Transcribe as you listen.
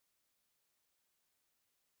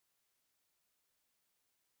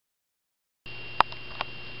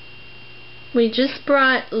We just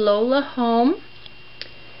brought Lola home,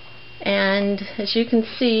 and as you can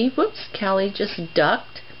see, whoops, Callie just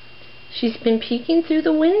ducked. She's been peeking through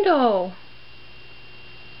the window,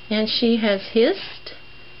 and she has hissed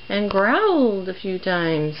and growled a few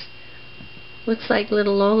times. Looks like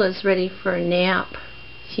little Lola's ready for a nap.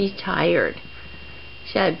 She's tired.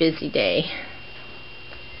 She had a busy day.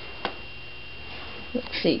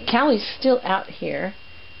 Let's see, Callie's still out here.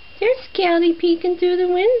 There's Callie peeking through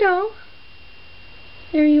the window.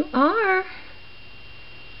 There you are.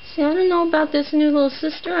 See, I don't know about this new little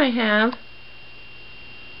sister I have.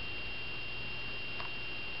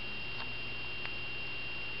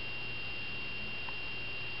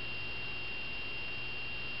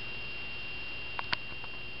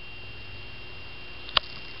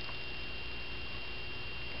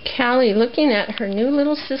 Callie, looking at her new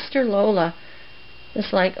little sister Lola,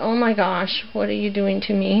 is like, oh my gosh, what are you doing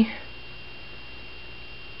to me?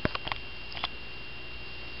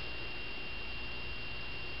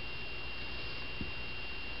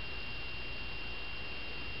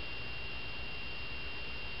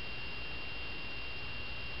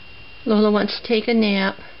 Lola wants to take a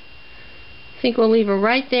nap. I think we'll leave her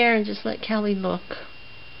right there and just let Callie look.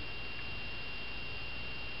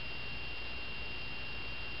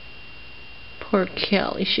 Poor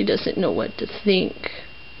Callie, she doesn't know what to think.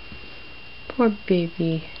 Poor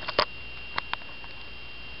baby.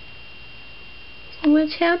 So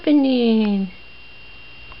what's happening?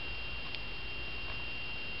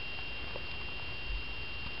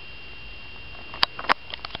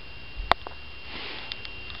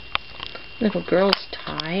 Little girl's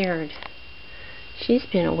tired. She's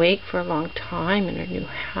been awake for a long time in her new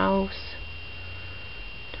house.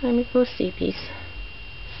 Time to go sleepies.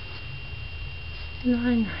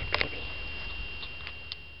 Night, night, baby.